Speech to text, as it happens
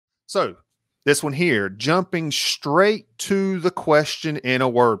So this one here, jumping straight to the question in a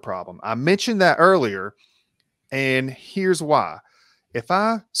word problem. I mentioned that earlier, and here's why. If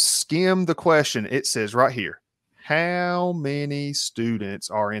I skim the question, it says right here, how many students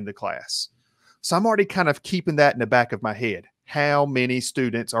are in the class? So I'm already kind of keeping that in the back of my head. How many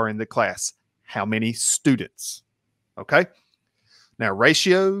students are in the class? How many students? Okay. Now,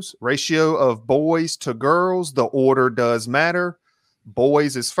 ratio of boys to girls, the order does matter.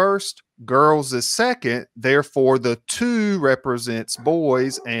 Boys is first, girls is second. Therefore, the 2 represents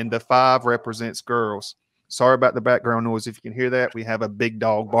boys and the 5 represents girls. Sorry about the background noise. If you can hear that, we have a big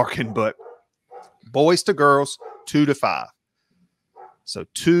dog barking, but boys to girls, 2 to 5. So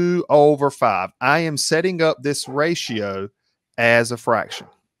 2 over 5. I am setting up this ratio as a fraction.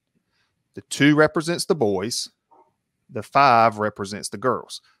 The 2 represents the boys. The 5 represents the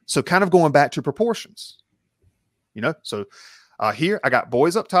girls. So kind of going back to proportions, so here I got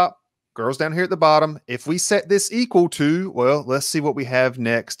boys up top, girls down here at the bottom. If we set this equal to, well, let's see what we have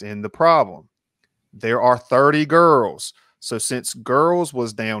next in the problem. There are 30 girls. So since girls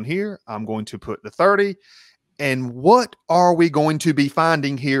was down here, I'm going to put the 30. And what are we going to be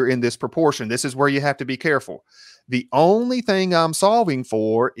finding here in this proportion? This is where you have to be careful. The only thing I'm solving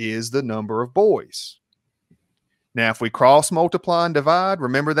for is the number of boys. Now, if we cross multiply and divide,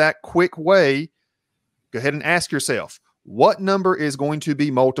 remember that quick way. Go ahead and ask yourself, what number is going to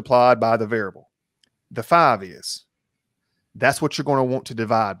be multiplied by the variable? The 5 is. That's what you're going to want to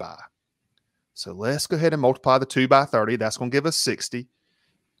divide by. So let's go ahead and multiply the 2 by 30. That's going to give us 60.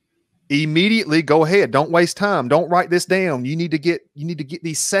 Immediately go ahead. Don't waste time. Don't write this down. You need to get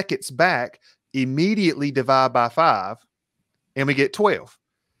these seconds back. Immediately divide by 5 and we get 12.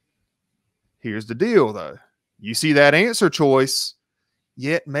 Here's the deal though. You see that answer choice,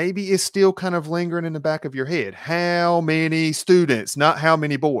 yet maybe it's still kind of lingering in the back of your head. How many students, not how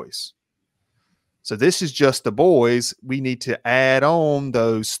many boys. So this is just the boys. We need to add on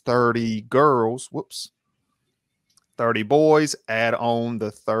those 30 girls. Whoops. 30 boys, add on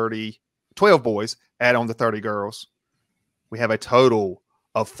the 12 boys, add on the 30 girls. We have a total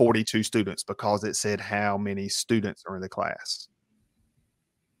of 42 students because it said how many students are in the class.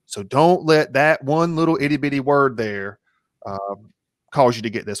 So don't let that one little itty bitty word there cause you to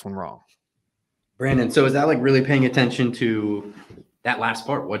get this one wrong. Brandon, so is that like really paying attention to that last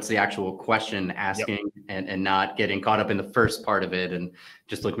part? What's the actual question asking? Yep. and not getting caught up in the first part of it and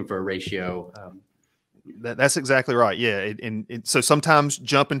just looking for a ratio? That's exactly right. Yeah. So sometimes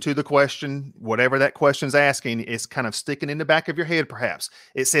jumping to the question, whatever that question's asking, is kind of sticking in the back of your head, perhaps.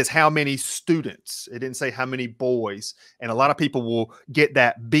 It says how many students. It didn't say how many boys. And a lot of people will get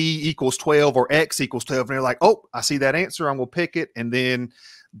that B equals 12 or X equals 12. And they're like, oh, I see that answer. I'm going to pick it. And then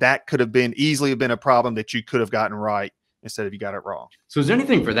that could have been easily been a problem that you could have gotten right instead of you got it wrong. So is there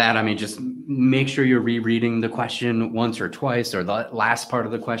anything for that? I mean, just make sure you're rereading the question once or twice, or the last part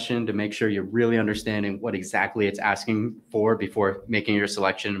of the question, to make sure you're really understanding what exactly it's asking for before making your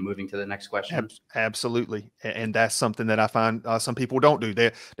selection and moving to the next question. Absolutely. And that's something that I find some people don't do.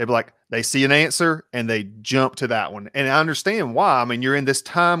 They're like, they see an answer and they jump to that one. And I understand why. I mean, you're in this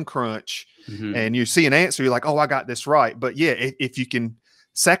time crunch and you see an answer, you're like, oh, I got this right. But yeah, if you can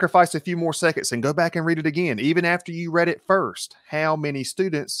sacrifice a few more seconds and go back and read it again, even after you read it first. How many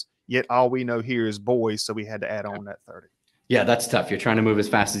students? Yet all we know here is boys, so we had to add on that 30. Yeah, that's tough. You're trying to move as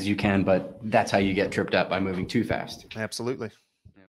fast as you can, but that's how you get tripped up, by moving too fast. Absolutely.